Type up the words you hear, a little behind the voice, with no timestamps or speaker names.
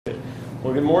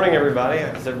Well, good morning, everybody.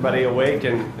 Is everybody awake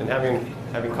and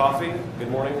having coffee? Good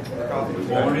morning. Coffee. Good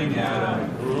morning, Adam.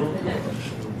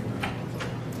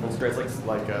 That's great. It's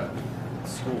like a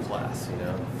school class, you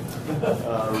know.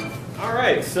 All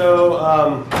right. So,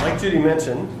 like Judy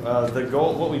mentioned, the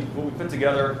goal, what we put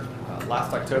together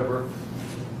last October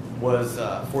was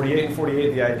 48 and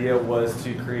 48. The idea was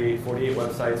to create 48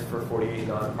 websites for 48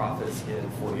 nonprofits in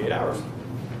 48 hours.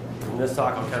 In this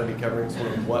talk, I'll kind of be covering sort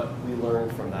of what we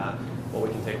learned from that, what we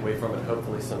can take away from it,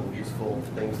 hopefully some useful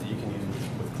things that you can use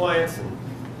with clients and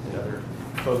other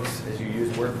folks as you use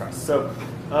WordPress. So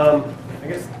I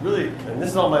guess really, and this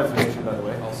is all my information, by the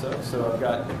way, also. So I've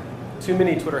got too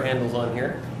many Twitter handles on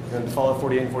here. You're going to follow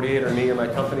 48 and 48 or me or my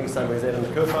company, Sideways 8. I'm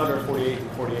the co-founder of 48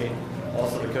 and 48,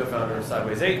 also the co-founder of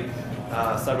Sideways 8.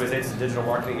 Sideways 8 is a digital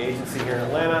marketing agency here in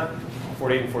Atlanta.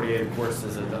 48 and 48, of course,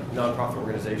 is a nonprofit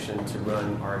organization to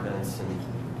run our events and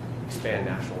expand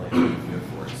nationally as we go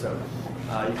forward. So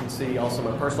you can see also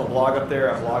my personal blog up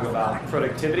there. I blog about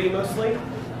productivity mostly,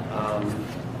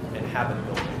 and habit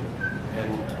building,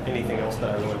 and anything else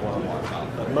that I really want to blog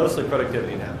about. But mostly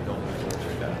productivity and habit building.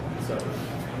 So,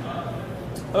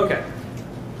 okay.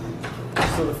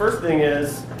 So the first thing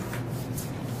is,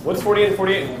 what's 48 and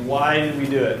 48 and why did we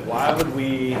do it? Why would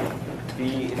we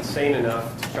be insane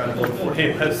enough to try to build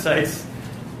 48 websites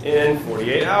in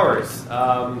 48 hours?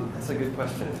 That's a good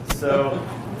question. So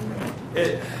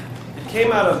it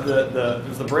came out of it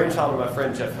was the brainchild of my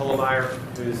friend Jeff Hillemeyer,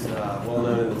 who's well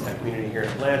known in the tech community here in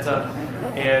Atlanta.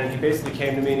 And he basically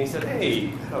came to me and he said, "Hey,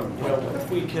 what if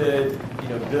we could,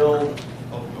 build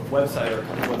a website or a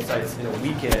couple websites in a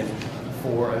weekend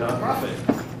for a nonprofit?"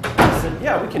 I said,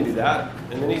 "Yeah, we can do that."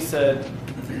 And then he said,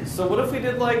 "So what if we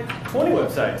did like 20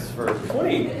 websites for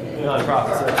 20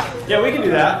 nonprofits?" I said, "Yeah, we can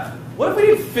do that. What if we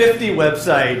did 50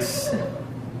 websites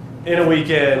in a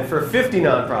weekend for 50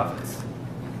 nonprofits?"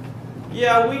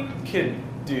 "Yeah, we could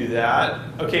do that."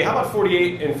 "Okay, how about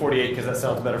 48 and 48, because that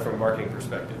sounds better from a marketing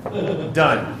perspective."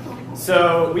 Done.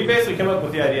 So we basically came up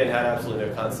with the idea and had absolutely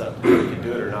no concept if we could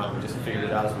do it or not. We just figured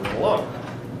it out as we went along.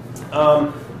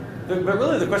 But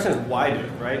really the question is why do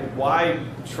it, right? Why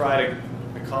try to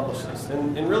accomplish this?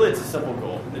 And really it's a simple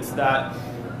goal. It's that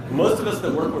most of us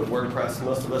that work with WordPress,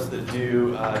 most of us that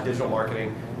do digital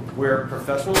marketing, we're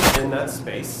professionals in that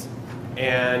space,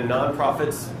 and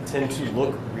nonprofits tend to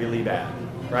look really bad,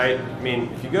 right? I mean,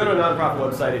 if you go to a nonprofit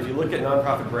website, if you look at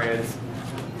nonprofit brands,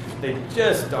 they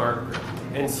just aren't great.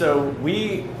 And so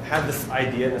we had this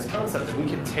idea and this concept that we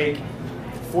could take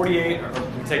 48, or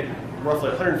we take roughly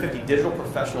 150 digital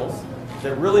professionals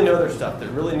that really know their stuff, that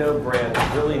really know brands,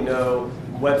 that really know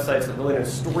websites, that really know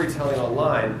storytelling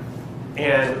online,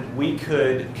 and we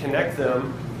could connect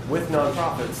them with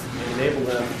nonprofits and enable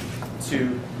them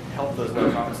to help those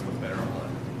nonprofits look better online.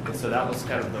 And so that was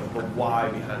kind of the why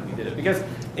behind we did it. Because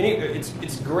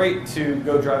it's great to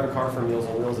go drive a car for Meals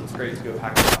on Wheels. It's great to go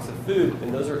pack a box of food,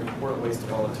 and those are important ways to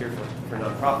volunteer for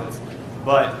nonprofits.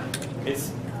 But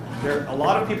a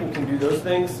lot of people can do those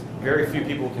things. Very few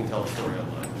people can tell a story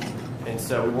online. And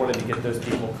so we wanted to get those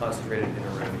people concentrated in a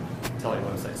room telling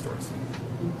website stories.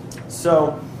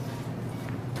 So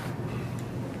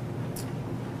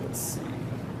let's see.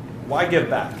 Why give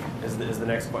back is the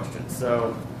next question.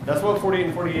 So that's what 48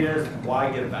 and 48 is.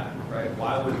 Why give back, right?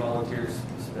 Why would volunteers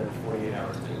spend 48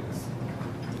 hours doing this?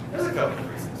 There's a couple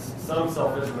of reasons. Some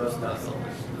selfish, most not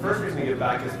selfish. The first reason we give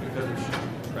back is because we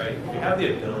should, right? We have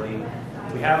the ability.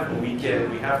 We have a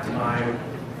weekend. We have time.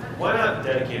 Why not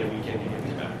dedicate a weekend to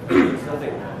giving back? There's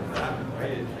nothing wrong with that,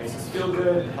 right? It makes us feel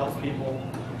good. It helps people.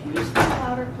 Can you speak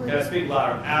louder, please? Can I speak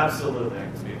louder? Absolutely, I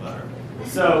can speak louder.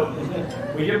 So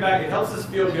we give back. It helps us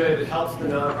feel good. It helps the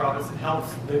nonprofits. It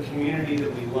helps the community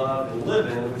that we love and live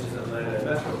in, which is Atlanta and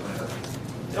Metro Atlanta.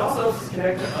 It also helps us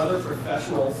connect to other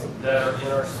professionals that are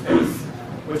in our space,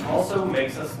 which also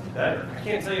makes us better. I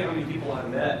can't tell you how many people I've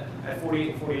met at 48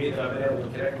 and 48 that I've been able to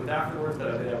connect with afterwards, that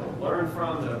I've been able to learn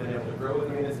from, that I've been able to grow with.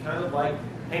 I mean, it's kind of like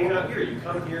hanging out here. You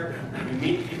come here, you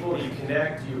meet people, you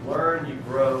connect, you learn, you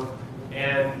grow,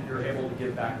 and you're able to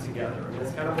give back together. I mean,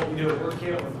 that's kind of what we do at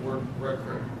WordCamp with the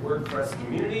WordPress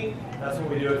community. That's what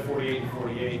we do at 48 and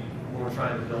 48 when we're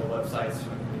trying to build websites,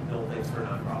 build things for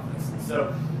nonprofits. And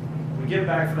so we give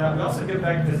back for that. We also give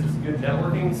back because it's good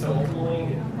networking, so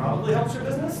ultimately it probably helps your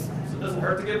business. So it doesn't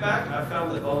hurt to give back. I've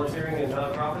found that volunteering in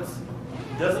nonprofits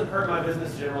doesn't hurt my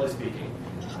business, generally speaking.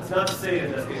 That's not to say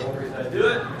that that's the only reason I do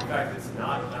it. In fact, it's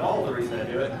not at all the reason I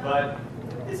do it, but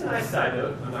it's a nice side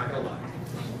note, I'm not going to lie.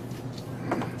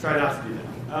 Try not to do that.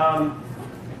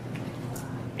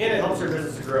 And it helps your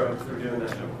business to grow through doing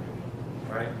that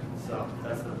networking, right? So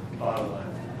that's the bottom line.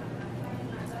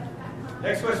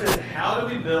 Next question is, how do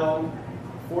we build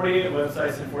 48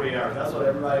 websites in 48 hours. That's what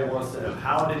everybody wants to know.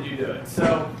 How did you do it?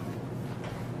 So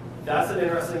that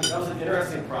was an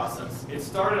interesting process. It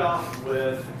started off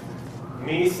with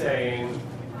me saying,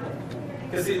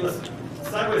 because see, listen,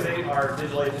 Sideways 8, our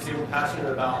digital agency, we're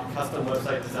passionate about custom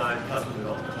website design, custom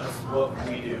development. That's what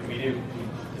we do. We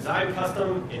design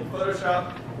custom in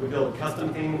Photoshop, we build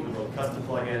custom themes, we build custom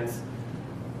plugins.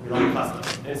 We like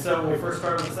custom. And so when we first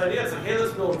started with this idea, it's like, hey,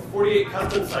 let's build 48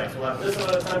 custom sites. We'll have this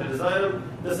amount of time to design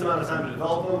them, this amount of time to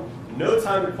develop them, no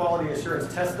time to quality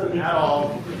assurance test them at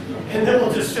all, and then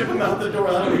we'll just ship them out the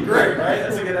door. That would be great, right?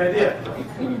 That's a good idea.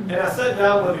 And I sat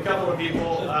down with a couple of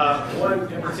people,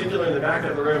 one in particular in the back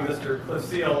of the room, Mr. Cliff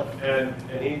Seal, and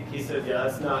he said, yeah,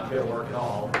 that's not going to work at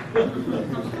all.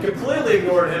 Completely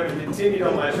ignored him and continued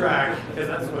on my track, because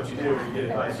that's what you do when you get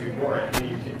advice, you ignore it, and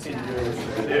you continue doing what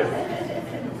you're going to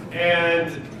do.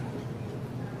 And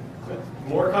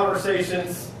more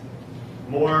conversations,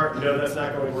 more, no, that's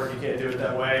not going to work, you can't do it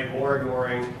that way, more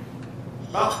ignoring,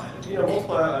 about,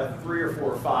 multiply 3 or 4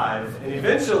 or 5, and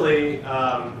eventually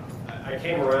I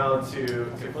came around to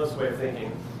Cliff's way of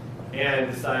thinking and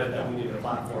decided that we needed a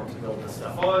platform to build this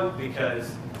stuff on,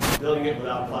 because building it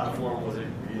without a platform was a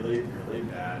really, really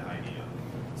bad idea.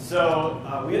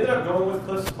 So we ended up going with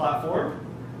Cliff's platform,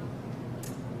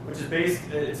 which is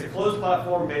it's a closed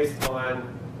platform based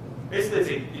on,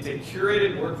 basically it's a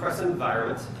curated WordPress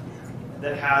environment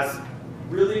that has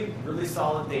really, really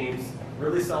solid themes,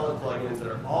 really solid plugins that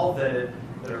are all vetted,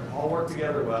 that are all work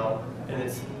together well, and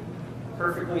it's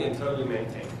perfectly and totally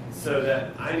maintained. So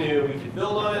that I knew we could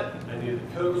build on it, I knew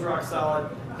the code was rock solid,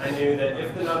 I knew that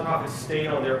if the nonprofit stayed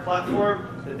on their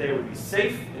platform, that they would be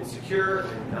safe and secure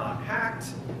and not hacked,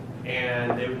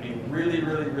 and they would be really,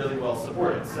 really, really well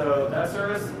supported. So that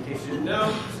service, in case you didn't know,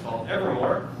 is called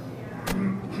Evermore.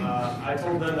 I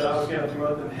told them that I was going to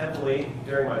promote them heavily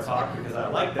during my talk because I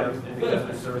like them and because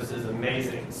their service is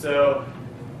amazing. So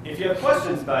if you have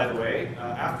questions, by the way,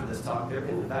 after this talk, they're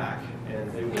in the back,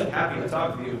 and they would be happy to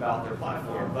talk to you about their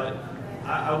platform. But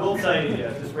I will tell you,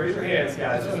 just raise your hands,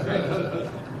 guys. Just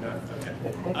no, okay.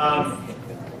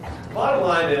 Bottom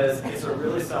line is, it's a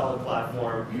really solid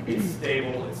platform, it's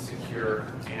stable, it's secure,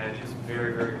 and it's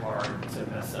very, very hard to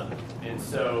mess up. And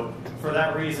so, for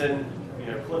that reason,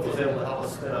 Cliff was able to help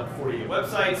us spin up 48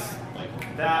 websites like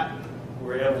that. We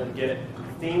were able to get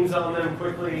themes on them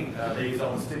quickly. They use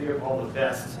all the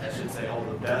best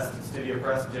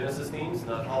StudioPress Genesis themes,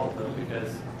 not all of them,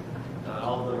 because not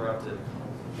all of them are up to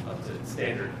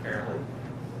standard, apparently.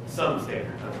 Some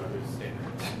standard, I don't know who's standard.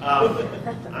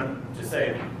 I'm just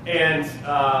saying. And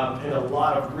a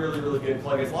lot of really, really good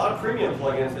plugins, a lot of premium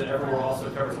plugins that Evermore also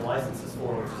covers the licenses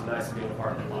for, which is nice to be a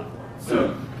part of the platform.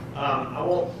 So I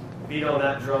won't beat on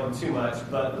that drum too much,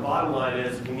 but the bottom line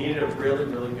is we needed a really,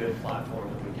 really good platform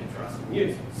that we can trust and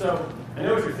use. So I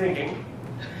know what you're thinking.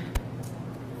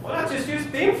 Why not just use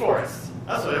ThemeForest?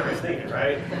 That's what everybody's thinking,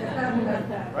 right?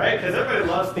 Right? Because everybody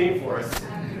loves ThemeForest.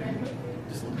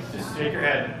 Just shake your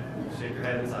head. Shake your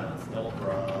head in silence. Don't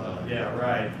yeah,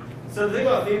 right. So the thing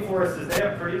about ThemeForest is they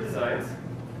have pretty designs.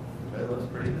 Everybody loves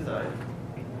pretty design.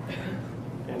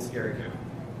 And scary code.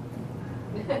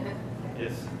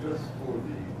 Yes. Just for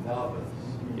the novice.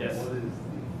 Yes. What is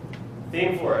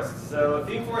ThemeForest. So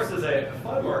ThemeForest is a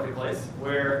fun marketplace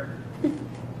where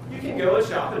you can go and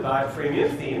shop and buy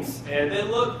premium themes, and they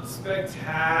look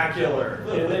spectacular.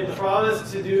 And they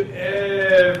promise to do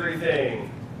everything.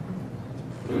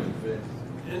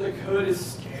 And the code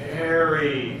is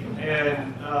scary.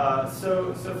 And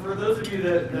so for those of you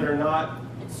that are not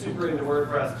super into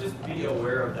WordPress, just be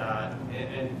aware of that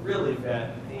and really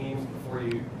vet themes before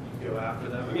you go after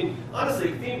them. I mean,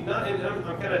 honestly, I'm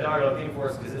kind of dogging on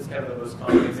ThemeForest because it's kind of the most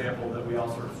common example that we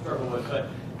all sort of struggle with, but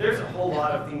there's a whole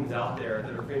lot of themes out there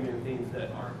that are premium themes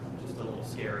that are just a little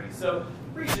scary. So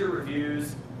read your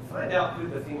reviews, find out who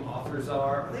the theme authors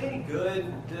are. Are they any good?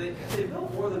 Have they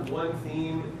built more than one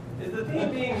theme? Is the theme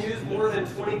being used more than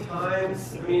 20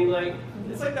 times? I mean, like,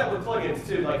 it's like that with plugins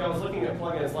too. Like, I was looking at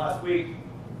plugins last week,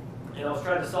 and I was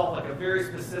trying to solve like a very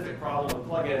specific problem with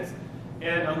plugins.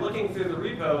 And I'm looking through the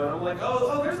repo, and I'm like,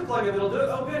 oh, there's a plugin that'll do it.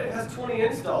 Oh, good, it has 20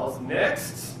 installs.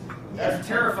 Next. That's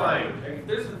terrifying. If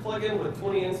there's a plugin with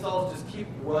 20 installs, just keep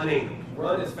running.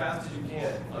 Run as fast as you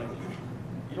can. Like,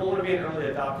 you don't want to be an early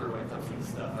adopter when it comes to this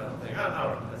stuff, I don't think. I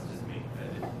don't know. That's just me.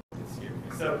 It's scary.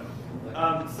 So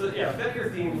yeah, vet your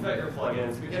themes, vet your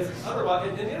plugins, because otherwise,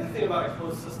 and the other thing about a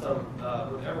closed system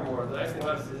with Evermore, the nice thing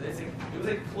about it is it was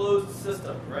a closed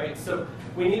system, right? So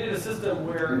we needed a system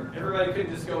where everybody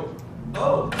couldn't just go,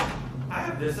 oh, I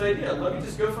have this idea. Let me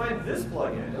just go find this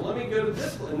plugin, and let me go to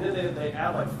this, and then they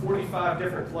add like 45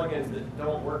 different plugins that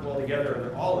don't work well together, and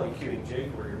they're all including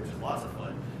jQuery, which is lots of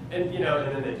fun. And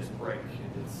and then they just break.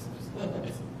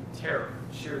 It's terror,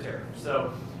 sheer terror.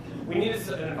 So we needed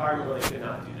an environment where they could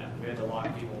not do that. We had to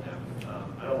lock people down.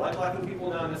 I don't like locking people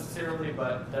down necessarily,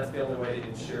 but that's the only way to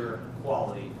ensure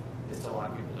quality is to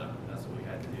lock people down. That's what we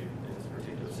had to do in this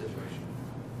particular situation.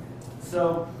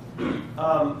 So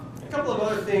a couple of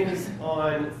other things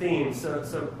on themes. So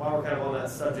while we're kind of on that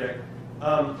subject,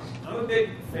 I'm a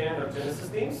big fan of Genesis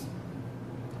themes.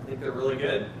 I think they're really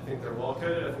good. I think they're well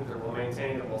coded. I think they're well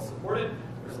maintained and well supported.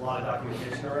 There's a lot of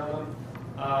documentation around them.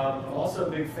 I'm also a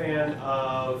big fan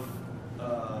of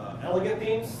elegant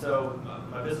themes. So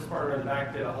my business partner in the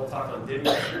back did a whole talk on Divi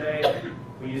yesterday.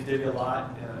 We use Divi a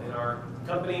lot in our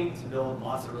company to build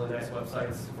lots of really nice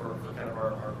websites for kind of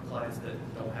our clients that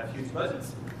don't have huge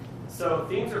budgets. So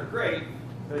themes are great,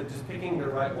 but just picking the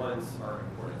right ones are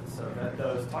important. So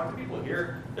talk to people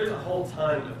here. There's a whole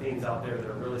ton of themes out there that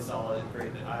are really solid and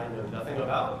great that I know nothing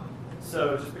about.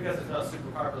 So just because it's not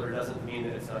super popular doesn't mean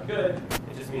that it's not good.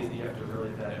 It just means that you have to really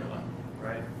vet it well,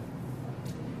 right?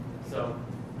 So,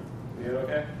 you doing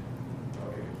okay?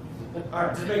 Okay. All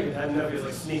right, just making. I didn't know if he was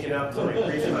like sneaking up to like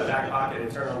reach in my back pocket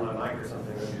and turn on my mic or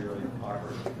something. That'd be really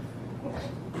awkward.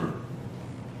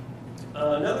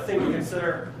 Another thing to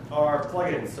consider are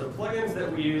plugins. So plugins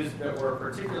that we use that were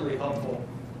particularly helpful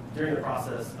during the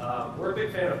process. We're a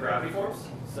big fan of Gravity Forms.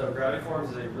 So Gravity Forms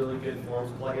is a really good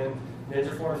forms plugin.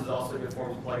 Ninja Forms is also a good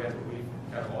forms plugin. We've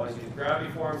kind of always used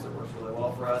Gravity Forms. It works really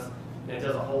well for us. And it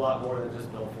does a whole lot more than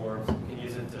just build forms. You can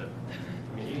use it to,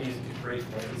 you can use it to create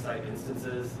multi-site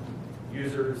instances,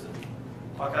 users, and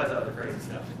all kinds of other crazy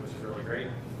stuff, which is really great.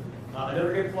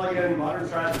 Another good plugin, Modern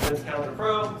Tribes Advanced Calendar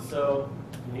Pro. So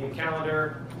you need a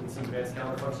calendar, you need some advanced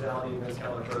calendar functionality. Advanced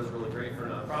Calendar Pro is really great for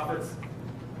nonprofits.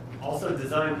 Also,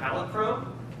 Design Palette Pro.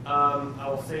 I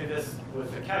will say this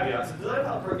with a caveat. So Design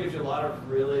Palette Pro gives you a lot of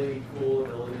really cool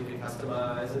ability to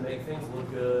customize and make things look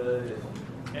good.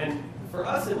 And for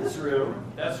us in this room,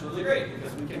 that's really great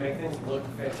because we can make things look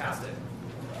fantastic.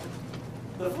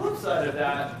 The flip side of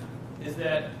that is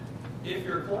that if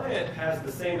your client has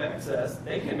the same access,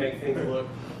 they can make things look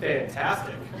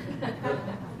fantastic.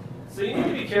 So you need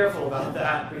to be careful about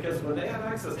that because when they have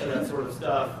access to that sort of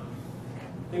stuff,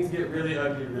 things get really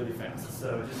ugly really fast.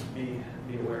 So just be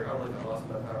aware. Oh, look, I lost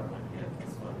my PowerPoint again.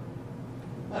 That's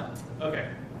fun. Okay.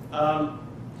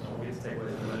 We'll get to take away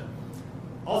in a minute.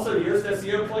 Also, Yoast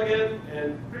SEO plugin,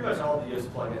 and pretty much all the Yoast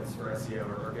plugins for SEO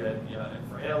are good. Yeah, and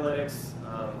for analytics,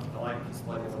 I like his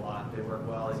plugins a lot. They work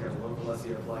well. He's got a local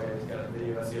SEO plugin. He's got a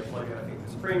video SEO plugin. I think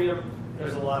it's premium.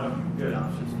 There's a lot of good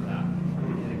options for that.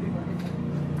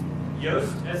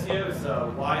 Yoast SEO is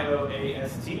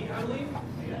Y-O-A-S-T, I believe.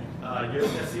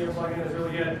 Yoast SEO plugin is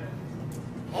really good.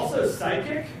 Also,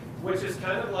 Sidekick, which is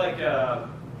kind of like a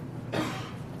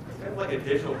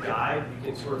digital guide.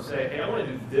 You can sort of say, hey, I want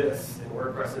to do this in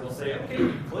WordPress, and it'll say,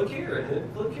 okay, click here, and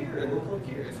then click here, and then click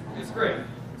here. It's great,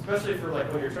 especially for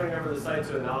like when you're turning over the site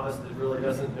to a novice that really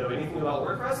doesn't know anything about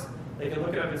WordPress. They can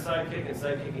look it up in Sidekick, and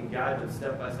Sidekick can guide them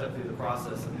step by step through the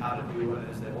process of how to do what it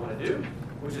is they want to do,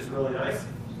 which is really nice.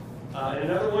 And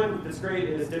another one that's great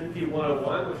is WP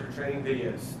 101, which are training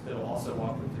videos that will also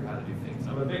walk them through how to do things.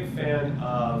 I'm a big fan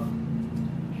of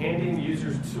handing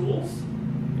users tools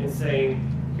and saying,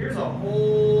 here's a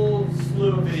whole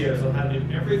slew of videos on how to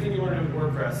do everything you want to do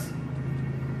with WordPress.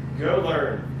 Go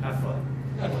learn. Have fun.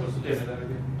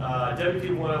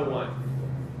 WP 101.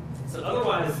 So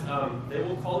otherwise, they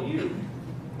will call you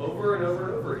over and over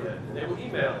and over again, and they will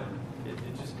email.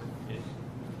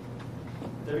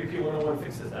 WP 101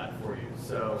 fixes that for you.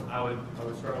 So I would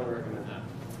strongly recommend that.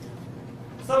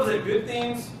 So that was it. Good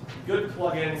themes, good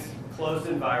plugins, closed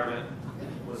environment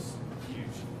was huge.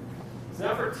 So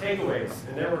now for takeaways,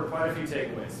 and there were quite a few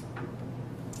takeaways.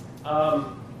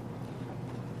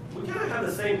 We kind of have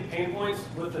the same pain points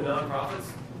with the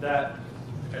nonprofits that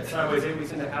at Sideways 8 we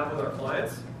tend to have with our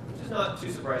clients, which is not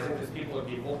too surprising because people are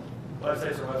people.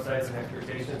 Websites are websites, and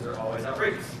expectations are always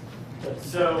outrageous.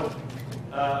 So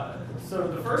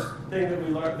the first thing that we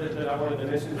learned that I wanted to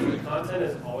mention is that content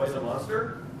is always a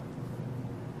monster.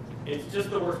 It's just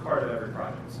the worst part of every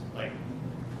project. Like,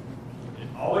 it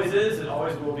always is, it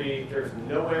always will be. There's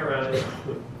no way around it.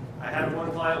 I had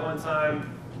one client one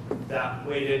time that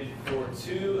waited for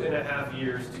 2.5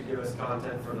 years to give us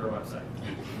content for their website.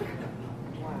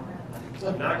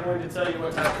 I'm not going to tell you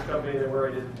what type of company they were.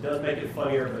 It does make it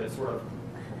funnier, but it's sort of,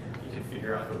 you can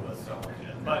figure out who it was, so I won't do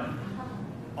that. But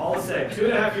all the same,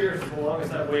 2.5 years is the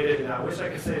longest I've waited, and I wish I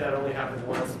could say that only happened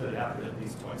once, but it happened at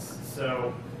least twice.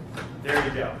 So There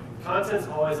you go. Content's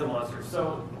always a monster.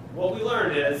 So what we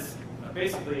learned is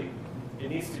basically it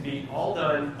needs to be all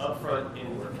done up front in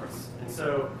WordPress. And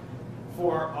so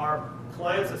for our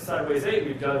clients at Sideways 8,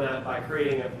 we've done that by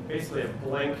creating basically a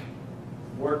blank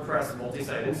WordPress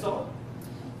multi-site install.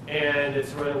 And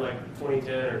it's running like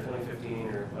 2010 or 2015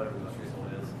 or whatever the most recent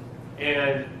one is.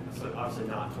 And so obviously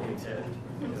not 2010,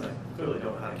 because I clearly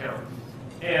don't know how to count.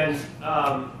 And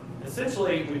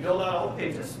essentially, we build out all the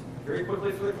pages very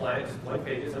quickly for the client, just blank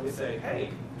pages, and we say, hey,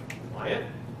 client,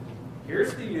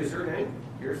 here's the username,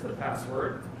 here's the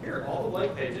password, here are all the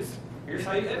blank pages, here's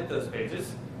how you edit those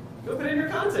pages. Go put in your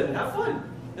content and have fun.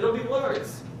 It'll be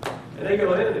glorious. And they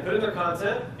go in and they put in their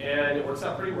content, and it works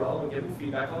out pretty well. We give them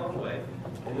feedback along the way.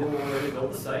 And then when we're ready to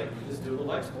build the site, we just do a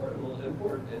little export, a little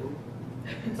import, and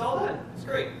it's all done. It's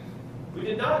great. We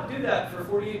did not do that for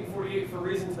 48 and 48 for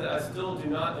reasons that I still do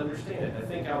not understand. I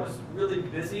think I was really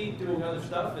busy doing other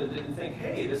stuff and didn't think,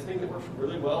 hey, this thing that works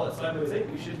really well at Sideways 8,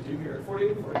 we should do here at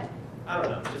 48 and 48. I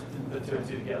don't know, just didn't put two and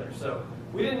two together. So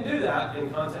we didn't do that,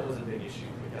 and content was a big issue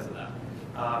because of that.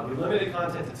 We limited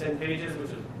content to 10 pages,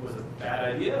 which was a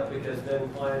bad idea because then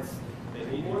clients, they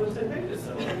need more than 10 pages.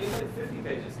 Some of them need like 50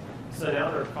 pages. So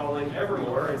now they're calling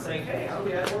Evermore and saying, hey, how do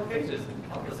we add more pages? And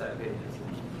help us add pages.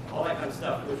 All that kind of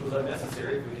stuff, which was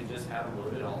unnecessary if we could just have them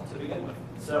loaded all to begin with.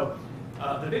 So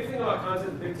the big thing about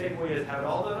content, the big takeaway is have it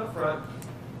all done up front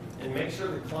and make sure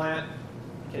the client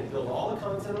can build all the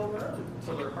content on their own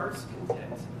until their heart's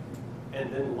content,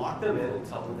 and then lock them in and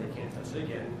tell them they can't touch it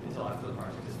again until after the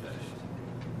project is finished,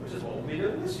 which is what we'll be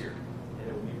doing this year, and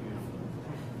it will be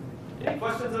beautiful. Any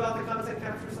questions about the content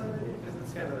capture side of it? Because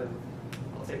it's kind of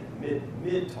I'll take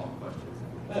mid-talk questions.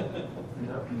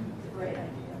 No? It's a great idea.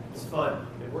 It's fun.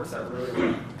 It works out really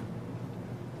well.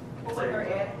 Well, when they're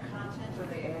adding content, are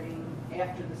they adding,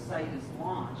 after the site is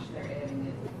launched, they're adding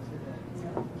it to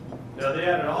the, No, they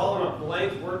add it all on a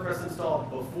blank WordPress install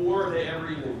before they ever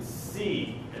even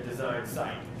see a designed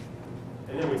site.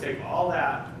 And then we take all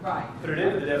that, right, put it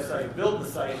into the dev site, build the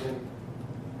site, and then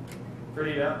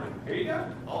pretty it up. And here you go.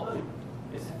 All done.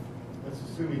 It's, That's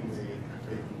assuming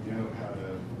they know how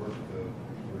to work the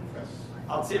WordPress.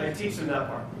 I teach them that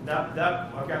part.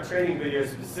 I've got training videos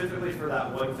specifically for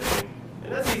that one thing.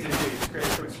 And that's easy to do. You just create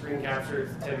a quick screen capture.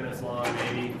 It's 10 minutes long,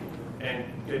 maybe, and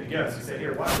good to go. So you say,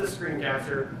 here, watch this screen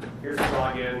capture. Here's the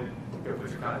login. Go put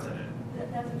your content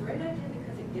in. That's a great idea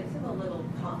because it gives them a little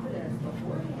confidence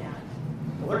beforehand.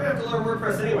 Well, they're going to have to learn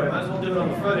WordPress anyway. Might as well do it on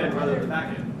the front end rather than the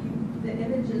back end. The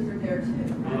images are there too.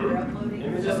 They're uploading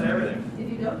Images and everything. If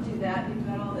you don't do that, you've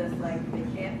got all this, like,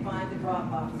 they can't find the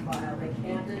Dropbox file, they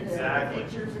can't do this, Exactly. the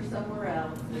pictures are somewhere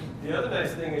else. The other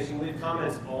nice thing is you can leave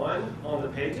comments on the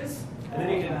pages, and then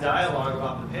you can dialogue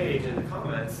about the page and the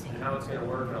comments and how it's going to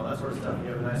work and all that sort of stuff. And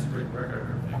you have a nice written record of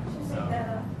everything. Should So, make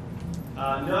that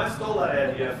up. no, I stole that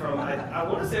idea from, I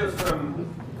want to say it was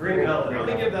from Green Melon. I'm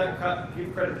going to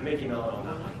give credit to Mickey Mellon on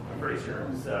that one. I'm pretty sure.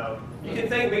 So you can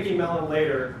thank Mickey Mellon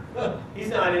later. He's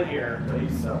not in here, but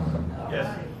he's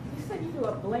yes. You said you do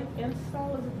a blank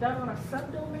install. Is it done on a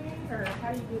subdomain, or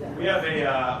how do you do that?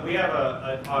 We have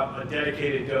a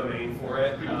dedicated domain for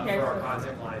it for our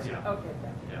content clients. Yeah. Okay.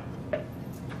 Yeah.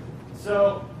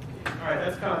 So, all right,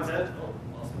 that's content. Oh,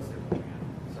 lost my signal again.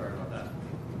 Sorry about that.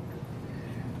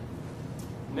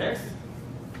 Next,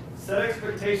 set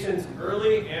expectations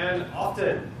early and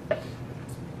often.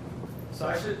 So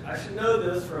I should know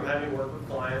this from having worked with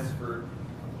clients for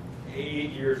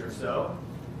 8 years or so,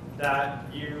 that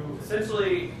you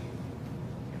essentially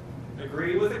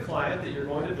agree with a client that you're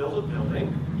going to build a building,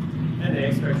 and they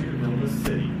expect you to build a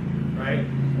city, right?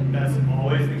 That's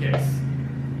always the case.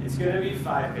 It's going to be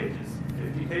 5 pages.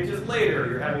 50 pages later,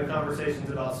 you're having conversations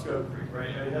about scope creep,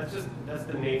 right? I mean, that's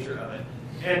the nature of it.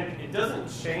 And it doesn't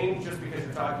change just because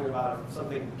you're talking about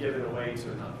something given away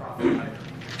to a nonprofit either.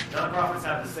 Nonprofits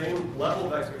have the same level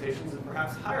of expectations and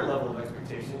perhaps higher level of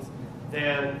expectations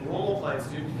than normal clients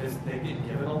do because they get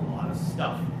given a lot of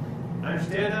stuff. I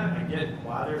understand that. I get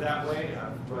why they're that way.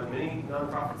 I've run many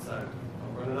nonprofits. I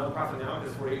run a nonprofit now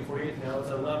because 48 now it's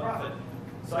a nonprofit.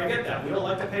 So I get that. We don't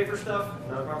like to pay for stuff.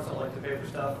 Nonprofits don't like to pay for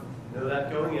stuff. Know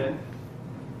that going in.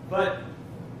 But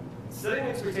setting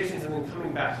expectations and then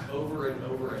coming back over and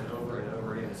over and over and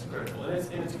over again is critical.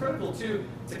 And it's critical, too,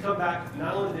 to come back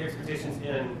not only the expectations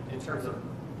in terms of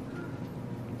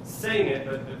saying it,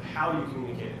 but how you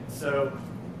communicate it. So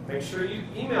make sure you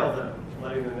email them,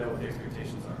 letting them know what the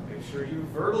expectations are. Make sure you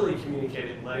verbally communicate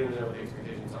it, letting them know what the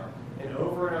expectations are. And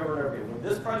over and over and over again. When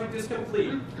this project is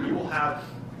complete, you will have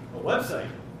a website.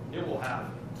 It will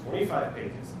have 25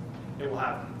 pages. It will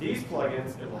have these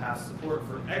plugins. It will have support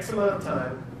for X amount of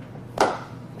time.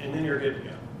 And then you're good to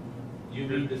go. You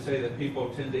mean to say that people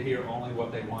tend to hear only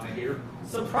what they want to hear?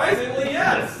 Surprisingly,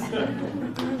 yes.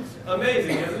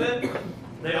 Amazing, isn't it?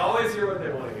 They always hear what they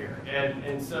want to hear.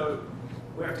 And so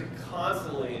we have to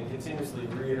constantly and continuously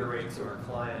reiterate to our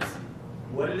clients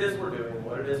what it is we're doing,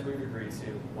 what it is we've agreed to,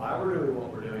 why we're doing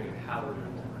what we're doing, and how we're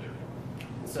doing what we're doing.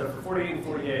 And so for 48 and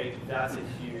 48, that's a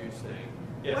huge thing.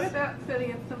 Yes? What about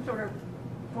setting up some sort of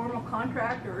formal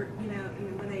contract, or,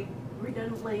 when they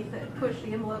redundantly push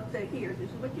the envelope, say, here, this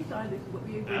is what you signed, this is what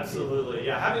we agreed to? Absolutely,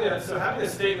 yeah. Having a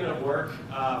statement of work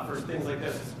for things like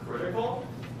this is critical.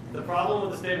 The problem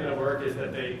with the statement of work is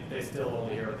that they still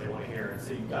only hear what they want to hear, and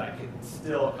so you've got to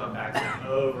still come back to it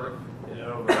over and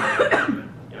over and over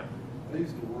again. Yeah. I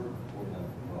used to work for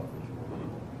not-for-profits.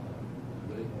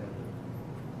 They had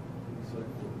things like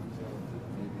what it sounds that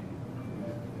maybe you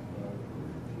didn't think about it, or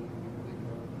your team didn't think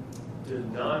about it. To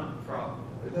non-profit.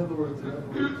 In other words, you're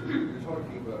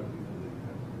talking about usually you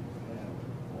have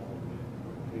all the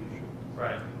location.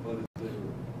 Right. But if they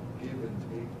were give and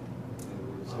take, there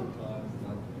were sometimes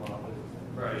not-for-profit.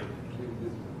 Right. Maybe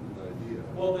this is a good idea.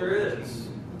 Well, there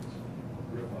is.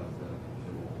 Realize that.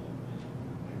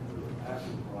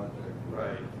 After the project.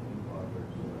 Right. New project,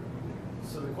 whatever.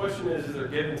 So the question is there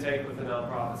give and take with the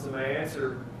nonprofits? And my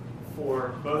answer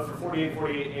for both for 48 and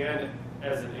 48 and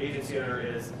as an agency owner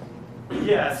is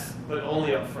yes, but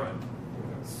only up front.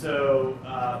 So,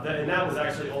 and that was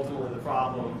actually ultimately the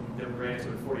problem that we ran into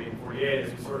with 48 and 48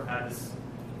 is we sort of had this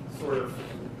sort of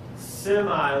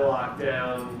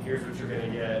semi-lockdown, here's what you're going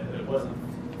to get, but it wasn't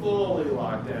fully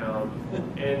locked down.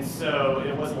 And so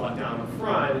it wasn't locked down up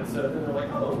front, and so then they're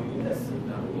like, oh, we need this, and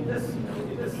now we need this, and now we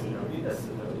need this, and now we need this,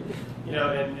 and now we need this.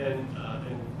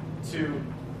 And to,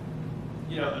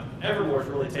 Evermore's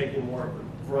really taking more of the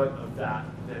brunt of that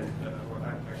than,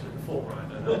 actually the full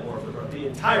brunt, and not more of the brunt, the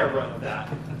entire brunt of that,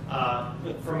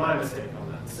 for my mistake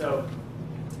on that. So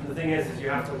the thing is you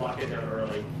have to lock it down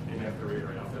early, and you have to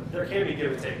reiterate often. There can be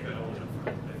give and take, but only up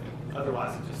front, I think.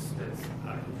 Otherwise, it just spins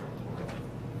out of control.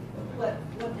 But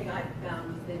one thing I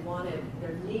found was they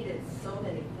needed so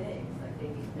many things, like they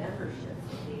need memberships,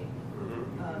 they need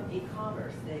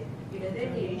e-commerce, they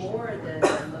need more than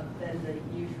the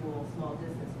usual small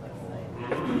business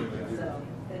website. So,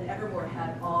 and Evermore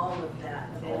had all of that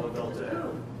All available. built in.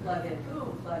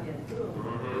 Boom, plug in,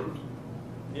 boom.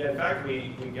 Yeah, in fact,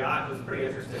 it was pretty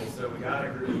interesting. So we got a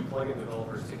group of plugin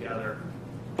developers together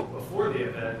before the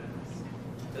event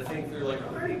to think through, like,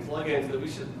 are there any plugins that we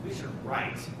should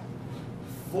write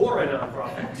for a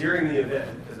nonprofit during the event?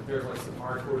 Because if there's like some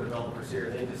hardcore developers here,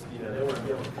 they just, they want to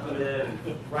be able to come in and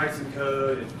write some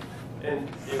code, and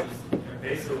it was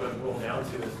basically what it boiled down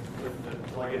to is with the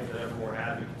plugins that Evermore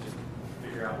had, we could just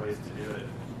figure out ways to do it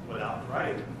without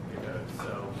writing the code.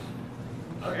 So,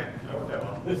 okay, that worked out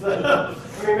well.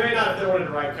 I mean, maybe not if they wanted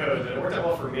to write code, but it worked out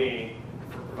well for me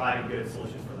for providing good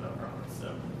solutions for the nonprofits.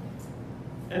 So,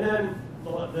 and then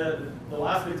the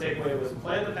last big takeaway was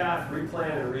plan the path,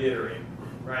 replan, and reiterate.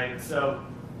 Right? So,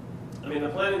 I mean, the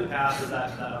planning the path is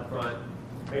that up front.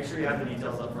 Make sure you have the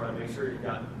details up front. Make sure you've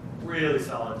got really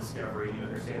solid discovery. You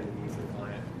understand the needs of the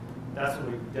client. That's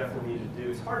what we definitely need to do.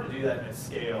 It's hard to do that at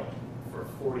scale for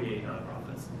 48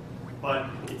 nonprofits, but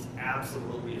it's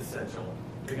absolutely essential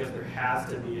because there has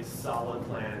to be a solid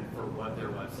plan for what their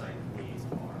website needs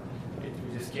are.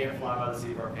 We just can't fly by the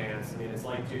seat of our pants. I mean, it's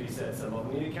like Judy said, some of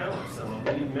them need accountants, some of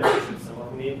them need memberships, some of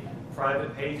them need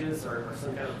private pages or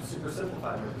some kind of super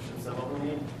simplified membership. Some of them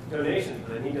need donations,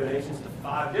 but they need donations to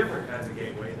 5 different kinds of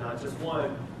gateways, not just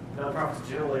one. Nonprofits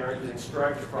generally aren't using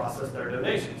Stripe to process their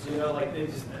donations.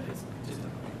 It's just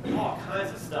all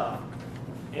kinds of stuff.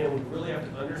 And we really have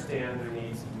to understand their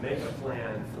needs, make a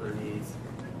plan for their needs,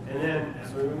 and then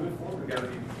as we move forward, we've got to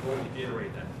be willing to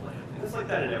iterate that plan. And it's like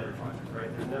that in every project,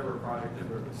 right? There's never a project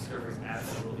where the discovery is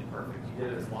absolutely perfect. You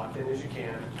get it as locked in as you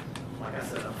can, like I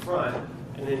said up front,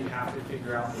 and then you have to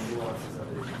figure out the nuances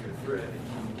of it as you go through it and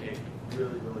communicate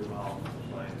really, really well with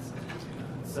the clients.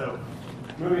 So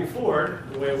moving forward,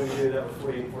 the way we do that with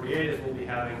 48 and 48 is we'll be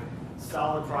having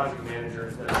solid project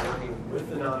managers that are working with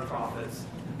the nonprofits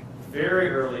very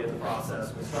early in the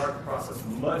process. We start the process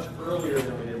much earlier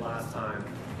than we did last time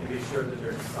and be sure that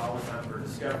there's a solid time for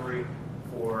discovery,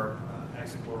 for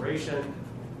exploration,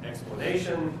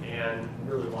 explanation, and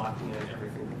really locking in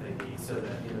everything that they need so that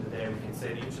at the end of the day we can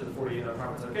say to each of the 48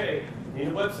 nonprofits, okay, you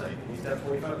need a website, it needs to have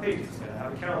 25 pages, it's got to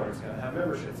have a calendar, it's got to have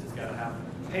memberships, it's got to have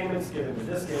payments given to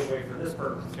this gateway for this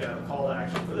purpose, it's got to have a call to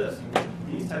action for this, you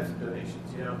need these types of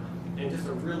donations, and just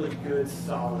a really good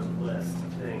solid list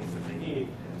of things that they need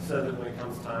so that when it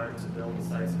comes time to build the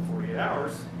sites in 48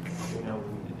 hours, we know what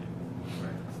we need to do.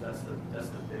 Right? So that's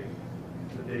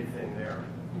the big thing there.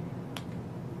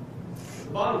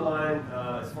 So bottom line,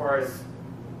 as far as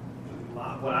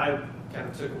what I kind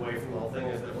of took away from the whole thing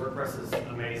is that WordPress is an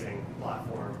amazing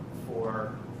platform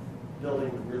for building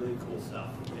really cool stuff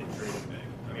and dreaming big.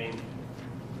 I mean,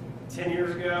 10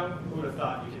 years ago, who would have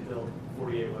thought you could build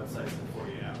 48 websites in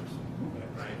 48 hours?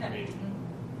 Right? I mean,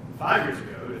 5 years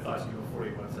ago, who would have thought you could build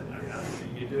 48 websites? I mean, I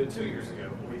think you could do it 2 years ago.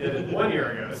 We did it 1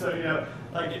 year ago. So, you know,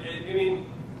 like, I mean,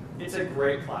 it's a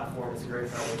great platform. It's a great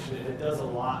foundation, and it does a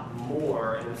lot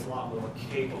more, and it's a lot more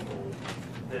capable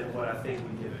than what I think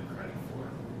we give it credit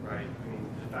for, right? I mean,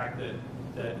 the fact that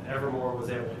Evermore was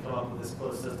able to come up with this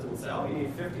closed system and say, oh, you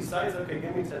need 50 sites? Okay,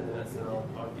 give me 10 minutes, and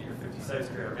I'll get your 50 sites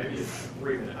created. Or maybe it's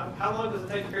 3 minutes. How long does it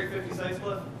take to create 50 sites,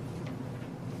 Cliff?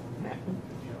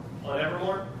 On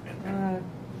Evermore?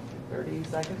 30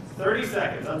 seconds. 30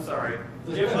 seconds, I'm sorry.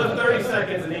 Give Cliff 30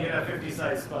 seconds and he can have 50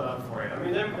 sites spun up for you. I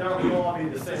mean, they'll all be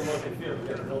the same look and feel. We've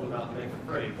got to build them out and make them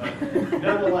pretty. But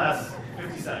nonetheless,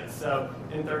 50 sites. So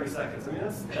in 30 seconds. I mean,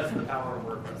 that's the power of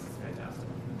WordPress. It's fantastic.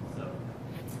 So,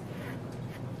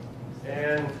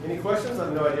 and any questions? I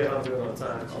have no idea how I'm doing on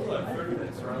time. Oh, look, 30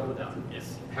 minutes, around the dot.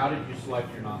 Yes. How did you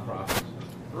select your nonprofits?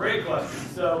 Great question.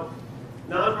 So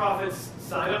nonprofits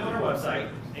signed up on our website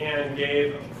and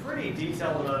gave a pretty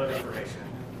detailed amount of information.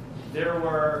 There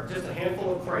were just a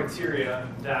handful of criteria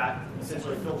that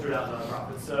essentially filtered out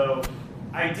nonprofits. So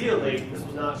ideally, this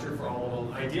was not true for all of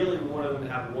them, ideally we wanted them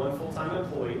to have one full-time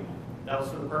employee. That was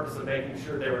for the purpose of making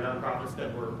sure they were nonprofits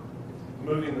that were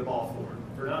moving the ball forward.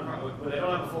 For nonprofit, when they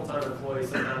don't have a full-time employee,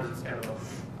 sometimes it's kind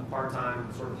of a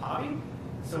part-time sort of hobby.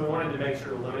 So we wanted to make sure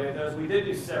to eliminate those. We did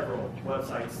do several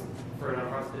websites for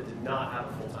nonprofits that did not have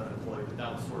a full-time employee, but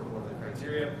that was sort of one of the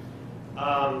criteria.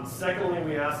 Secondly,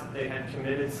 we asked that they had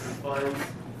committed some funds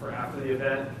for after the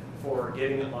event for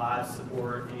getting it live,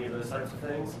 support, any of those types of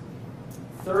things.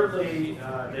 Thirdly,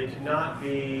 they could not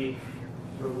be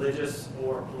religious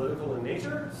or political in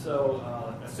nature. So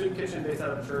a soup kitchen based out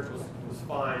of a church was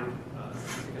fine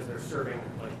because they're serving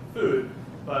like food,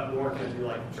 but we weren't going to do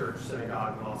like church,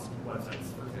 synagogue, mosque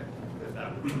websites, for example, because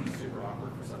that would be super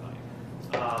awkward for somebody.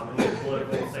 And then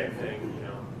political, same thing. You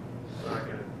know, we're not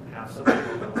going to have somebody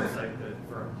on the website that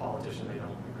for a politician they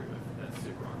don't agree with. That's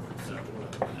super awkward. So we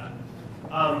won't do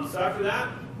that. So after that,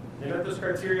 they met those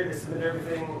criteria. They submitted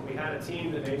everything. We had a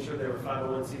team that made sure they were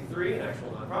 501c3 and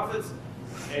actual nonprofits,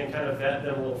 and kind of vet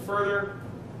them a little further.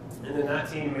 And then that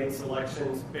team made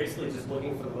selections, basically just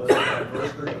looking for the most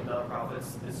diverse group of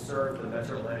nonprofits that serve the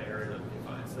Metro Atlanta area that we can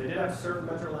find. So they did have to serve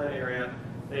the Metro Atlanta area.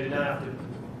 They did not have to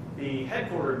be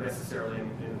headquartered necessarily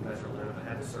in Metro Atlanta, but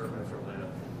had to serve Metro Atlanta.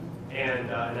 And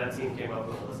that team came up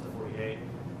with a list of 48.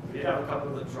 We did have a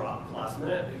couple that dropped last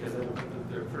minute because they went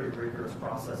through a pretty rigorous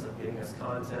process of getting us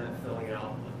content, filling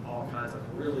out all kinds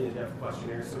of really in-depth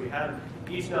questionnaires. So we had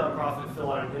each nonprofit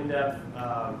fill out an in-depth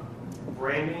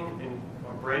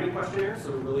branding questionnaire,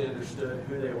 so we really understood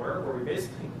who they were. Where we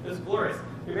basically, it was glorious.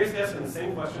 We basically asked them the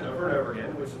same question over and over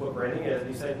again, which is what branding is.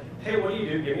 And you say, hey, what do you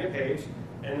do? Give me a page.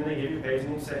 And then they give you a page,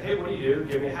 and you say, hey, what do you do?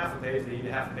 Give me half a page. They give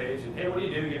you half a page. And hey, what do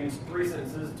you do? Give me 3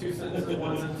 sentences, 2 sentences,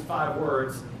 1 sentence, 5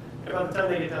 words. And by the time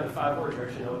they get down to 5 words, you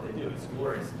actually know what they do. It's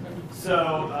glorious.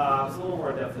 So it's a little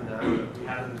more in-depth than that. But we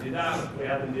had them do that. We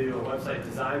had them do a website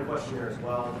design questionnaire as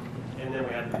well. And then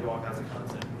we had them do all kinds of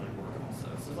content work also.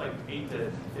 So it's like 8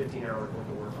 to 15 hours worth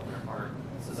of work on their part.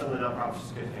 So some of the nonprofits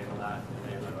just couldn't handle that, and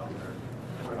they went out there.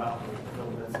 What about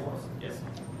building in some more? Yes?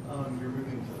 You're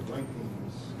moving to the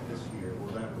rankings this year.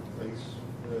 Will that replace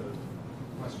the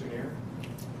questionnaire?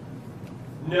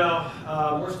 No,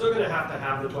 we're still going to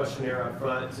have the questionnaire up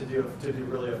front to do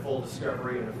really a full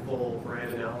discovery and a full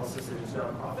brand analysis of each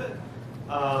nonprofit.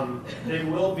 They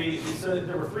will be, so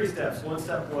there were 3 steps. One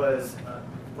step was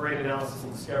brand analysis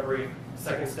and discovery.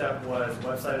 Second step was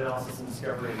website analysis and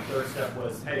discovery. And the third step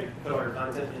was, hey, put all your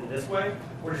content in this way.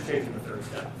 We're just changing the third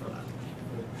step for that.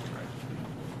 Right.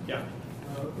 Yeah.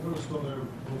 I noticed on there,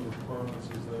 one of the requirements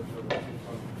is that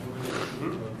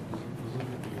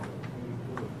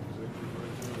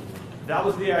that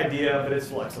was the idea, but it's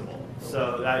flexible.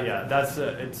 So that, yeah, that's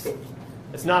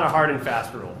it's not a hard and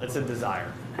fast rule. It's a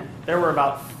desire. There were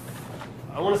about,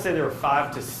 I want to say there were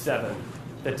 5 to 7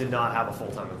 that did not have a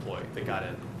full-time employee that got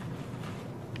in.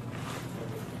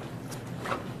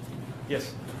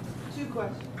 Yes. 2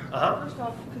 questions. First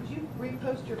off, could you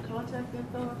repost your contact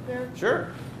info up there?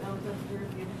 Sure. That's your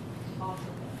review. Awesome.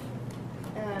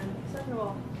 And second of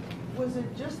all, was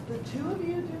it just the 2 of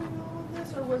you doing all of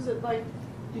this, or was it like,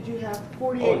 did you have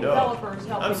 48 developers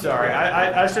helping? I'm sorry.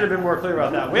 I should have been more clear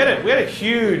about that. We had a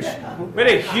huge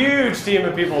team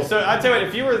of people. So I tell you what,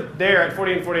 if you were there at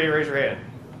 48 raise your hand.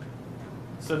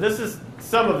 So this is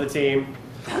some of the team.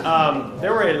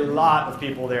 There were a lot of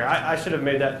people there. I should have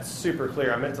made that super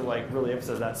clear. I meant to like really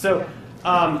emphasize that. So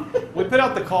we put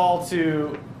out the call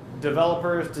to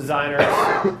developers, designers,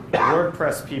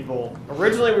 WordPress people.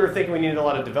 Originally, we were thinking we needed a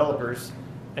lot of developers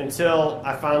until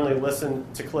I finally listened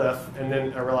to Cliff, and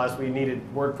then I realized we needed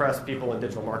WordPress people and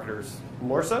digital marketers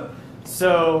more so.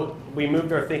 So we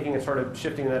moved our thinking and started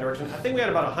shifting in that direction. I think we had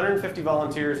about 150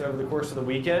 volunteers over the course of the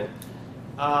weekend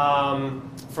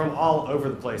from all over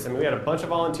the place. I mean, we had a bunch of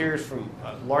volunteers from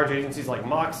large agencies like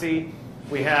Moxie.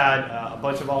 We had a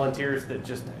bunch of volunteers that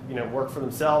just work for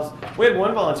themselves. We had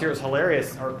one volunteer who was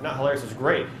hilarious, or not hilarious, it was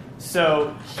great.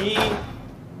 So he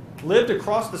lived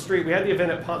across the street. We had the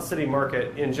event at Ponce City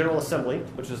Market in General Assembly,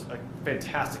 which is a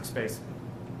fantastic space.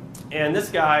 And this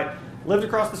guy lived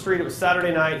across the street. It was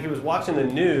Saturday night. He was watching the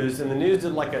news, and the news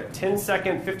did like a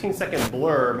 10-second, 15-second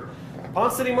blurb.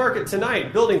 Ponce City Market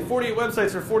tonight, building 48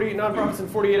 websites for 48 nonprofits in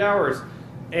 48 hours.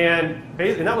 And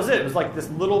that was it. It was like this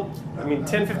little, 10,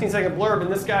 15-second blurb,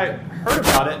 and this guy heard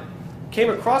about it,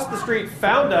 came across the street,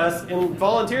 found us, and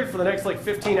volunteered for the next like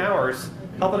 15 hours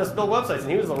helping us build websites, and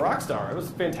he was a rock star. It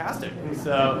was fantastic.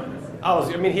 So,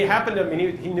 he happened to,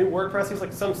 he knew WordPress. He was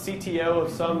like some CTO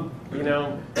of some,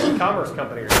 e-commerce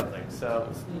company or something. So it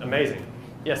was amazing.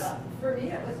 Yes? For me,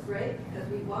 it was great because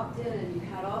we walked in and you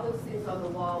had all those things on the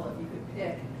wall that you could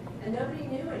pick, and nobody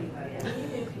knew anybody. I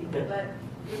mean, you knew people, but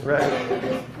you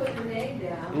just put your name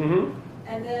down,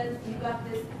 and then you got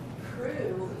this crew.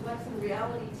 It was like some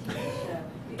reality TV show.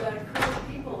 You got a crew of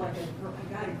people, like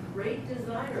I got a great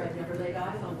designer I'd never laid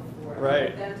eyes on before.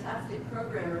 Right. A fantastic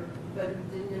programmer, but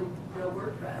who didn't know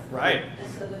WordPress. Right.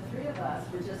 And so the three of us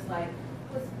were just like,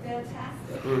 it was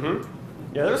fantastic.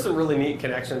 Yeah, there were some really neat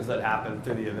connections that happened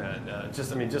through the event.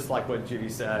 Just like what Judy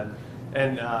said.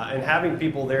 And having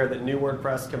people there that knew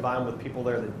WordPress combined with people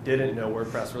there that didn't know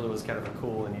WordPress really was kind of a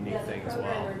cool and unique thing as well.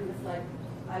 Yeah, the programmer was like,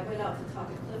 I went out to talk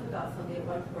to Cliff about something at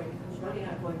one point. He was running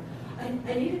out going,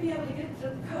 I need to be able to get to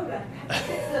the code. I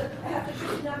have to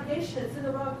fix the navigation. It's in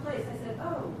the wrong place. I said,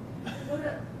 oh, go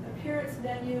to appearance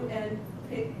menu and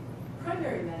pick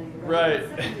primary menu, right?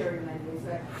 Secondary menu. He's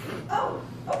like, oh,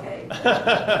 okay.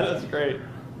 That's great.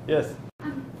 Yes?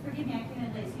 Forgive me, I came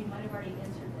in late, so you might have already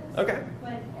answered this. Okay.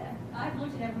 But I've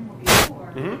looked at Evermore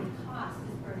before, Mm-hmm. and the cost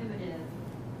is prohibitive.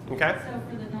 Okay. So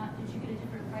for the did you get a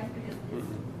different price because it's...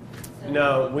 So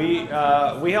No,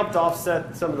 we helped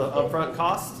offset some of the upfront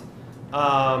costs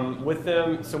with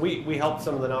them. So we helped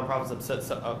some of the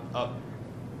nonprofits up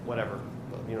whatever,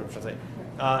 you know what I'm trying to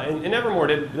say. And Evermore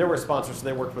they were sponsors, so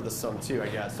they worked with us some too, I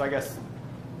guess. So I guess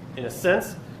in a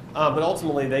sense, but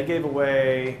ultimately they gave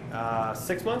away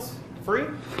 6 months free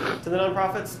to the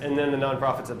nonprofits, and then the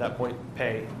nonprofits at that point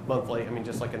pay monthly.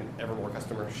 Just like an Evermore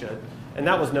customer should. And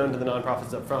that was known to the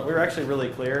nonprofits up front. We were actually really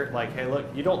clear, like, hey, look,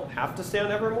 you don't have to stay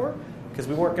on Evermore, because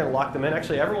we weren't going to lock them in.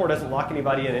 Actually, Evermore doesn't lock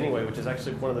anybody in anyway, which is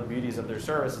actually one of the beauties of their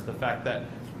service, is the fact that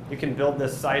you can build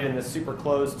this site in this super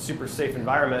closed, super safe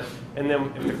environment, and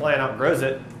then if the client outgrows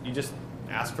it, you just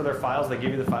ask for their files, they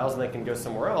give you the files, and they can go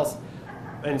somewhere else.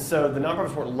 And so the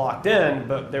nonprofits weren't locked in,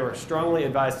 but they were strongly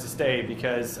advised to stay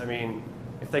because,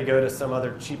 if they go to some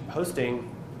other cheap hosting,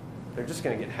 they're just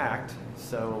going to get hacked.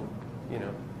 So,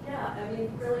 Yeah,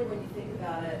 really, when you think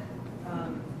about it,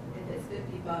 if it's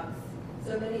 $50,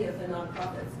 so many of the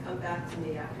nonprofits come back to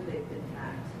me after they've been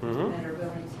hacked and are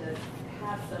willing to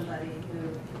have somebody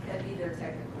who can be their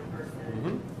technical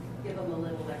person, give them a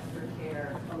little extra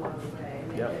care along the way.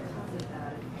 They get tons of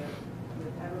that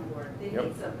with Evermore. They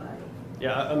need somebody.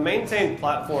 Yeah, a maintained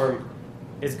platform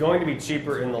is going to be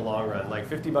cheaper in the long run. Like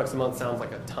 $50 a month sounds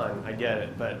like a ton, I get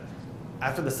it, but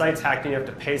after the site's hacked, you have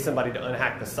to pay somebody to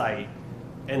unhack the site,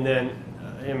 and then,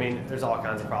 there's all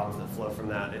kinds of problems that flow from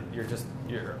that.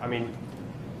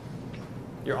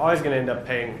 You're always going to end up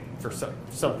paying for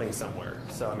something somewhere.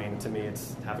 So, to me,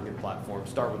 it's have a good platform.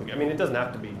 Start with, it doesn't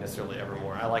have to be necessarily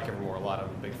Evermore. I like Evermore a lot. I'm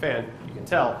a big fan. You can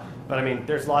tell. But,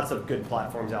 there's lots of good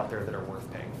platforms out there that are worth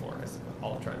paying for, is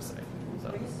all I'm trying to say. So.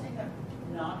 Are you saying that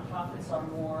nonprofits are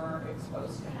more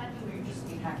exposed to hacking, or you just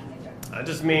mean hacking in general? I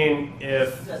just mean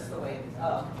if That's the way it is.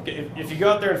 Oh. if you go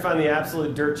out there and find the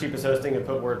absolute dirt cheapest hosting and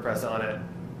put WordPress on it,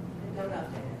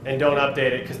 And don't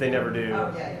update it. because they never do.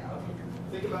 Oh, yeah. Okay.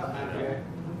 Think about Apple.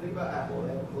 Think about Apple.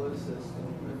 They have a closed system.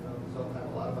 So have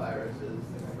a lot of viruses.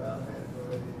 Think about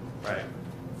Android. Right.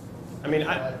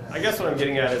 I guess what I'm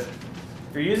getting at is,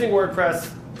 if you're using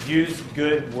WordPress, use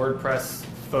good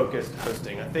WordPress-focused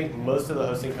hosting. I think most of the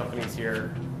hosting companies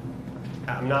here,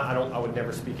 I would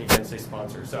never speak against a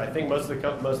sponsor. So I think most of the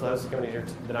hosting companies here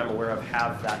that I'm aware of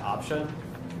have that option.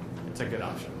 It's a good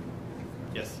option.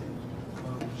 Yes.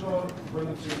 Sean,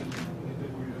 Brendan said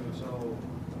that we're going to tell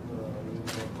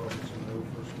nonprofits and no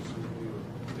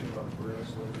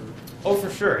Oh, for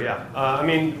sure, yeah. I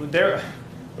mean, we had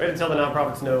to tell the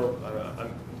nonprofits no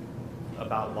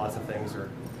about lots of things, or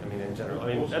I mean, in general. I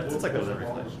mean, it's like those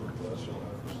everything.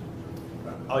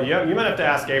 Oh, yeah, you might have to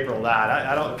ask April that.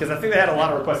 I don't, because I think they had a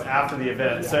lot of requests after the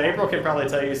event. So April can probably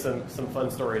tell you some fun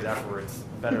stories afterwards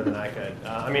better than I could.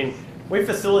 I mean, we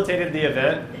facilitated the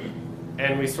event,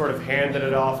 and we sort of handed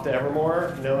it off to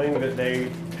Evermore, knowing that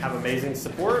they have amazing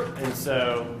support, and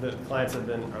so the clients have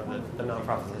been, or the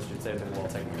nonprofits, I should say, have been well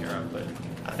taken care of. But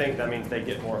I think that means they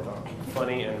get more of the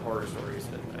funny and horror stories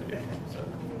than I do. So,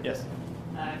 yes? Do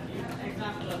you have an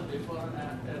example of before and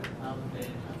after how they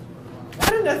Why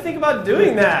didn't I think about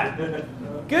doing that?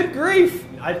 Good grief!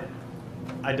 I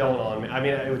don't on me. I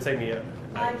mean, it would take me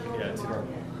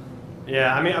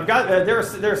yeah, I mean, I've got there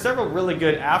are several really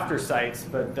good after sites,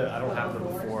 but I don't have them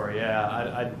before.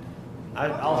 Yeah,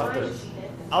 I'll have to.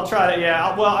 I'll try to.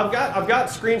 Yeah, well, I've got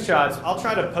screenshots. I'll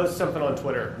try to post something on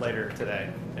Twitter later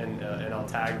today, and I'll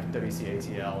tag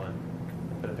WCATL and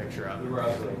put a picture up. We were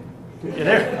ugly.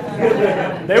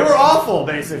 Yeah, they were awful,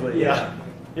 basically. Yeah.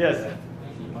 Yes. Did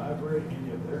you migrate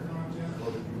any of their content,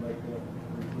 or did you make them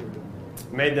re-put it in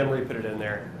there? Made them re-put it in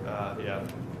there. Yeah.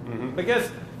 Because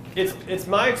it's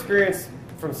my experience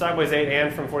from Sideways 8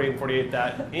 and from 48 and 48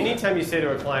 that anytime you say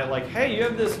to a client like, hey, you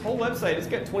have this whole website, it's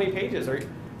got 20 pages, are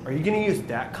you going to use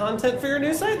that content for your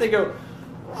new site? They go,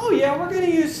 oh yeah, we're going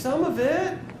to use some of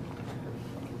it,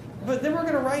 but then we're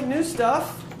going to write new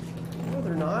stuff. No,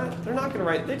 they're not. They're not going to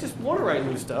write. They just want to write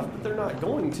new stuff, but they're not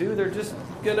going to. They're just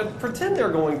going to pretend they're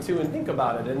going to and think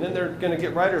about it, and then they're going to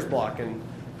get writer's block, and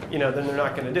then they're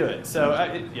not going to do it. So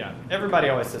yeah, everybody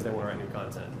always says they want to write new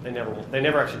content. They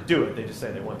never actually do it. They just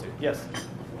say they want to. Yes.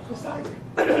 Besides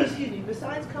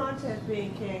content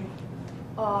being king,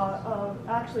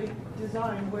 actually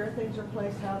design where things are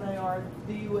placed, how they are,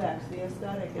 the UX, the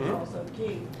aesthetic is also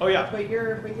key. Oh yeah. But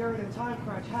you're in a time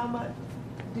crunch. How much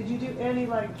did you do any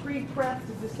pre-prep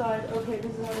to decide? Okay,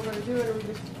 this is how we're going to do it, or we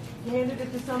just handed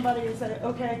it to somebody and said,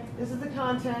 okay, this is the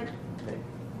content.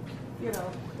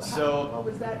 What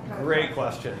was that kind of great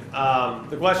question.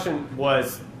 The question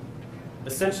was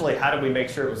essentially, how did we make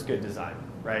sure it was good design,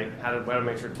 right? How did we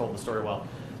make sure it told the story well?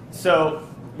 So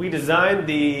we designed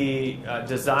the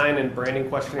design and branding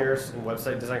questionnaires and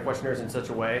website design questionnaires in such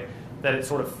a way that it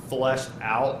sort of fleshed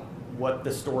out what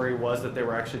the story was that they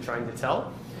were actually trying to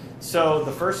tell. So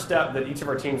the first step that each of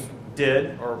our teams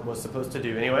did, or was supposed to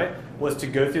do anyway, was to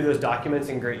go through those documents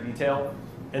in great detail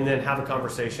and then have a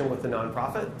conversation with the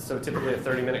nonprofit. So typically a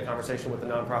 30-minute conversation with the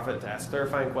nonprofit to ask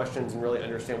clarifying questions and really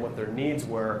understand what their needs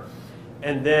were,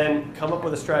 and then come up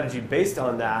with a strategy based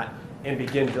on that and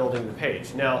begin building the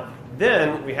page. Now,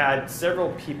 then we had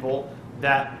several people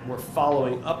that were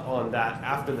following up on that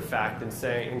after the fact and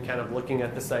saying, and kind of looking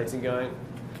at the sites and going,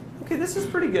 okay, this is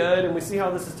pretty good, and we see how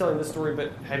this is telling this story,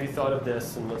 but have you thought of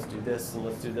this, and let's do this, and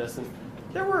let's do this. And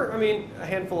there were, a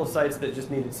handful of sites that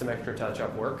just needed some extra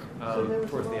touch-up work So there was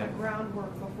towards a the lot end. of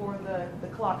groundwork before the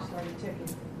clock started ticking.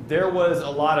 There was a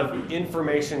lot of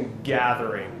information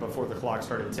gathering before the clock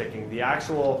started ticking. The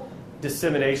actual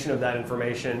dissemination of that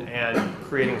information and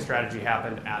creating a strategy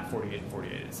happened at 48 and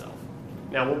 48 itself.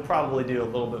 Now, we'll probably do a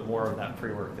little bit more of that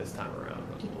pre-work this time around,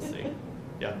 but we'll see.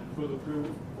 Yeah? For the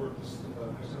pre-work,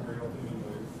 December, helping in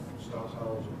the Stouse House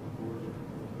or the boards or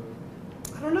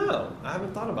I don't know. I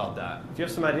haven't thought about that. If you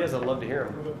have some ideas, I'd love to hear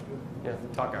them. Yeah,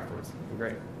 we'll talk afterwards. It'd be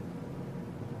great.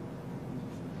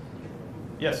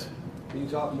 Yes? Can you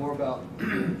talk more about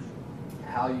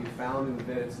how you found and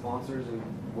vetted sponsors and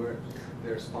where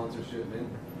their sponsorship meant?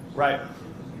 Right.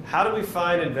 How do we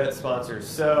find and vet sponsors?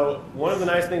 So one of the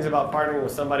nice things about partnering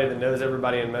with somebody that knows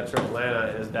everybody in Metro Atlanta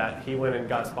is that he went and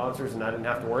got sponsors and I didn't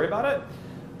have to worry about it.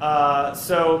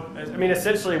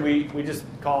 Essentially we just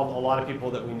called a lot of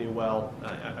people that we knew well,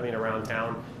 around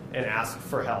town, and asked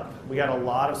for help. We got a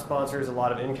lot of sponsors, a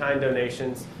lot of in-kind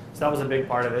donations, so that was a big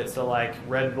part of it. So like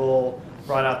Red Bull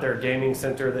brought out their gaming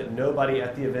center that nobody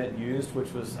at the event used,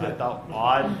 which was, I thought,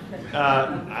 odd.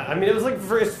 It was like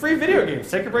it's free video games.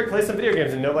 Take a break, play some video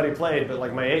games, and nobody played. But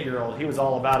like my 8-year-old, he was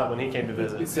all about it when he came to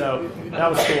visit. So that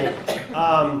was cool.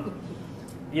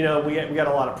 We got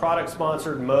a lot of products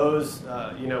sponsored. Moe's,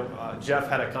 Jeff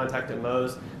had a contact at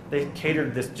Moe's. They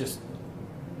catered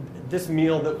this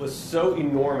meal that was so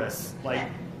enormous, like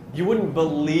you wouldn't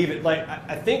believe it. Like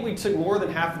I think we took more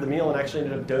than half of the meal and actually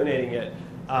ended up donating it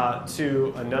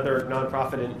to another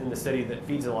nonprofit in the city that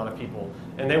feeds a lot of people,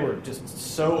 and they were just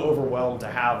so overwhelmed to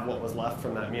have what was left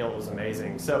from that meal. It was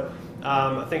amazing. So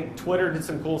I think Twitter did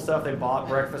some cool stuff. They bought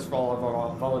breakfast for all of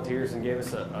our volunteers and gave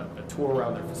us a tour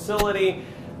around their facility.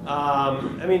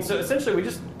 So essentially we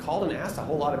just called and asked a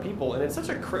whole lot of people, and it's such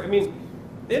a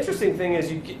the interesting thing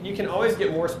is you can always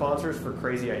get more sponsors for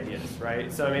crazy ideas, right?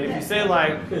 So I mean, if you say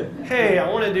like, hey, I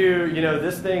want to do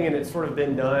this thing and it's sort of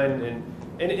been done and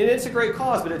it's a great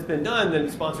cause, but it's been done,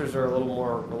 then sponsors are a little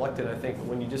more reluctant, I think. But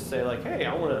when you just say like, hey,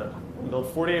 I want to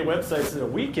build 48 websites in a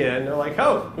weekend, they're like,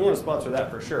 oh, we want to sponsor that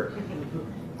for sure.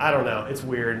 I don't know. It's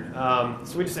weird.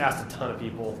 So we just asked a ton of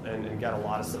people and got a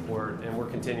lot of support, and we're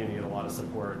continuing to get a lot of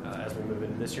support as we move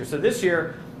into this year. So this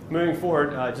year, moving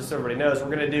forward, just so everybody knows,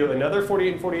 we're going to do another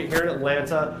 48 and 48 here in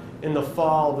Atlanta in the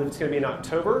fall. It's going to be in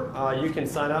October. You can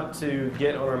sign up to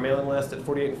get on our mailing list at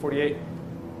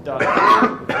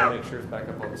 48and48.org. We'll make sure it's back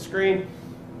up on the screen.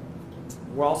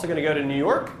 We're also going to go to New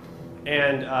York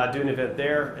and do an event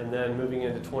there, and then moving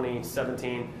into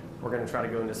 2017, we're going to try to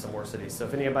go into some more cities. So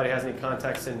if anybody has any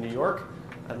contacts in New York,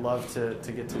 I'd love to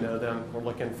get to know them. We're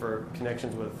looking for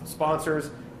connections with sponsors,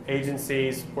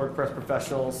 agencies, WordPress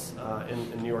professionals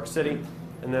in New York City,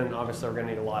 and then obviously we're going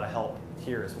to need a lot of help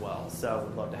here as well. So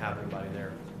we'd love to have anybody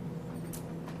there.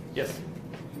 Yes? Did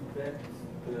you vet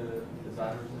the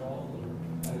designers at all, or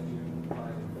how did you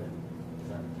find and vet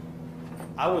designers?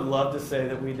 I would love to say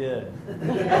that we did.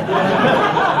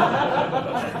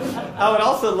 I would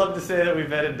also love to say that we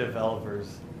vetted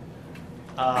developers,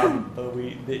 but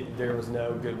there was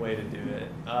no good way to do it.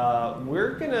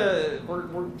 We're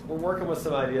working with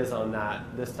some ideas on that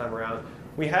this time around.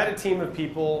 We had a team of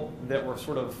people that were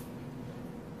sort of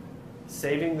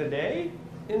saving the day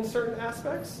in certain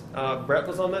aspects. Brett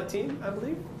was on that team, I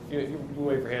believe. You can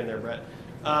wave your hand there, Brett.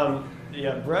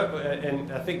 Yeah, Brett,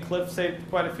 and I think Cliff saved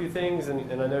quite a few things,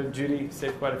 and I know Judy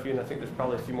saved quite a few, and I think there's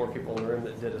probably a few more people in the room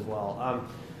that did as well.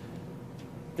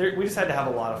 We just had to have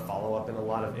a lot of follow-up and a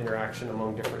lot of interaction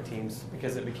among different teams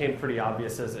because it became pretty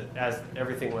obvious as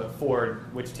everything went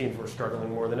forward which teams were struggling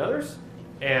more than others.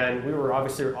 And we were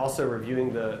obviously also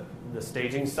reviewing the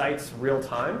staging sites real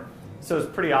time. So it was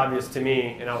pretty obvious to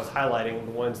me, and I was highlighting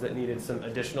the ones that needed some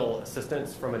additional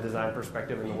assistance from a design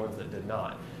perspective and the ones that did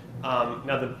not.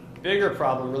 Now the bigger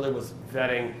problem really was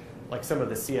vetting like some of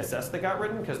the CSS that got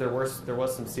written, because there was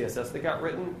some CSS that got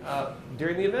written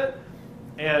during the event.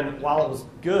 And while it was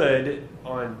good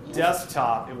on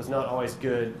desktop, it was not always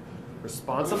good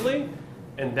responsively,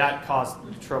 and that caused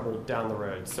trouble down the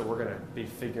road. So we're going to be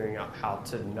figuring out how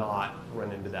to not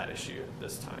run into that issue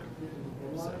this time.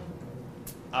 So,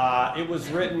 it was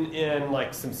written in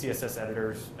like some CSS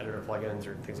editor plugins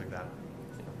or things like that,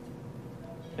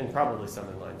 and probably some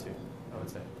inline too, I would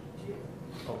say.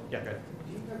 Oh, yeah, go ahead.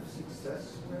 Do you have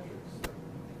success metrics? Like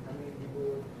how many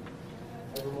people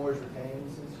Evermore's retained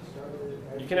since you started?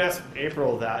 You can ask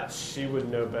April that. She would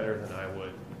know better than I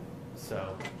would.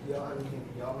 So. Y'all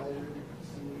measure?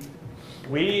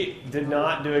 We did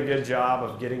not do a good job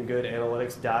of getting good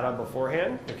analytics data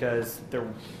beforehand because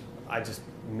I just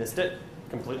missed it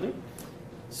completely.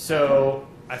 So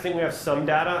I think we have some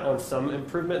data on some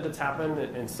improvement that's happened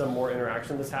and some more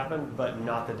interaction that's happened, but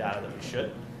not the data that we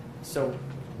should. So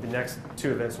the next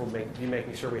two events will be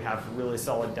making sure we have really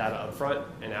solid data up front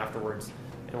and afterwards,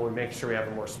 and we'll make sure we have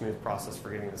a more smooth process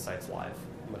for getting the sites live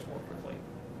much more quickly.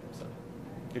 So,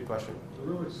 good question. I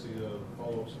really see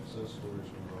follow-up success stories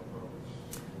from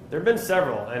nonprofits. There have been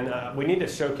several, and we need to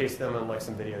showcase them in like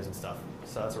some videos and stuff.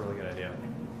 So that's a really good idea.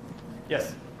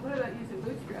 Yes? What about using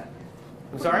Bootstrap?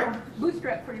 I'm sorry?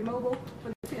 Bootstrap for your mobile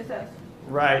with CSS.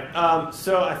 Right.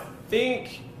 So I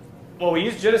think, well, we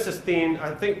use Genesis theme.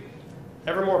 I think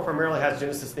Evermore primarily has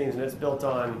Genesis themes, and it's built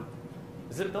on,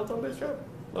 is it built on Bootstrap?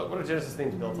 What are Genesis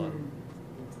themes built on?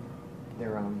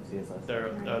 Their own CSS. They're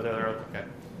okay.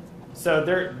 So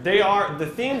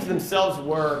the themes themselves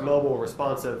were mobile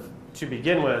responsive to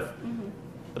begin with. Mm-hmm.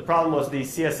 The problem was the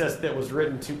CSS that was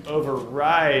written to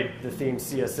override the theme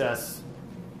CSS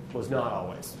was not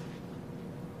always.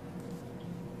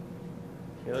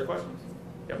 Any other questions?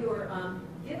 Yep. Your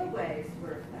giveaways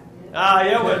were effective.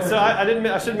 Yeah. So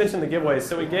I should mention the giveaways.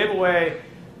 So we gave away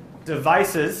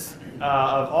devices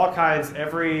of all kinds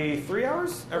every 3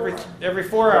 hours, every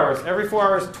 4 hours,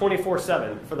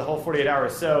 24/7 for the whole 48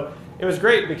 hours. So it was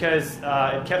great because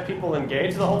it kept people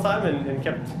engaged the whole time and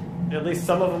kept at least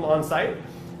some of them on site.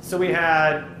 So we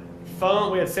had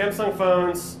Samsung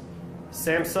phones,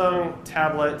 Samsung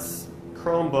tablets,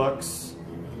 Chromebooks.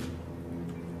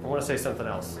 I want to say something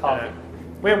else.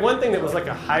 We had one thing that was like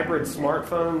a hybrid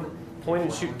smartphone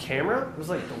point-and-shoot camera. It was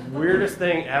like the weirdest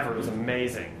thing ever. It was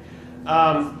amazing.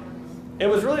 It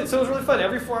was really fun.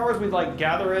 Every 4 hours we'd like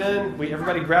gather in.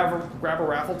 Everybody grab a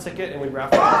raffle ticket and we'd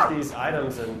raffle off these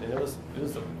items, and it was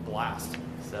a blast.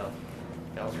 So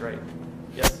that was great.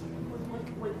 Yes.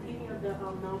 Was any of the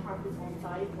nonprofits on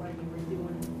site while you were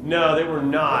doing? No, they were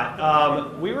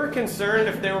not. We were concerned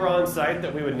if they were on site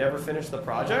that we would never finish the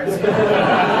project.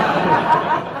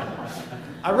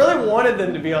 I really wanted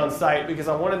them to be on site because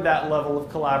I wanted that level of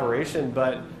collaboration,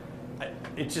 but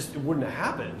it just wouldn't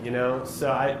happen, you know.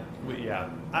 So yeah.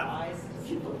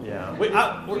 Few of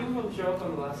them show up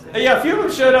on the last day. Yeah, a few of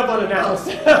them showed up unannounced,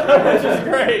 which is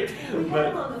great. We But-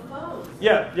 had them on the phone.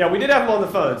 yeah, we did have them on the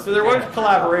phone, so there was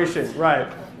collaboration, right?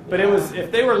 But it was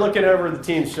if they were looking over the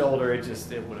team's shoulder, it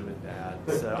would have been bad.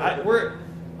 So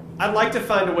I'd like to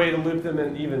find a way to loop them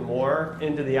in even more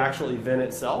into the actual event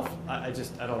itself. I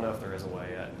don't know if there is a way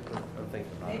yet. I'm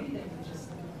thinking about it. Maybe they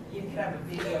could you could have a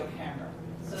video camera.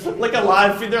 Like a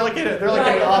live feed, they're like in an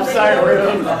off-site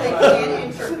room.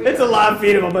 It's a live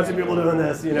feed of a bunch of people doing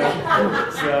this, you know.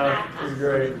 So it's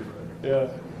great. Yeah.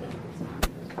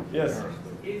 Yes.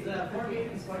 Is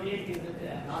 48 is it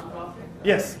a nonprofit?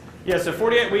 Yes. Yeah. So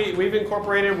 48, we've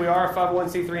incorporated. We are a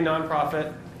 501c3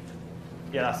 nonprofit.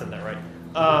 Yeah, I said that right.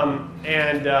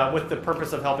 And with the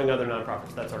purpose of helping other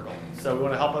nonprofits, that's our goal. So we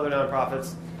want to help other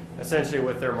nonprofits, essentially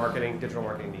with their digital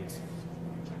marketing needs.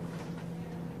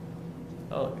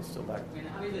 Oh, it's still back. I mean,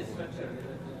 how is the structure? Is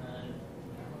it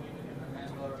a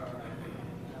member or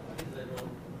what is the role?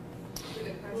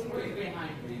 Who is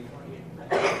behind the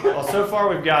 48? Well, so far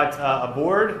we've got a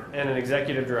board and an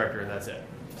executive director, and that's it.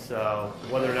 So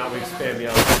whether or not we expand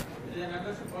beyond. Is it a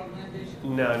membership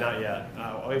organization? No, not yet.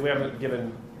 We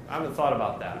haven't I haven't thought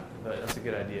about that, but that's a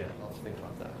good idea. I'll think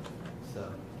about that. So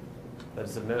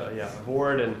that's a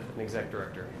board and an exec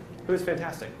director, who is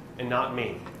fantastic, and not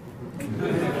me.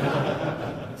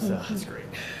 So that's great.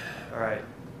 All right.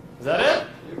 Is that it?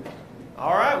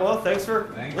 All right. Well, thanks for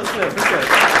listening. Appreciate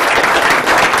it.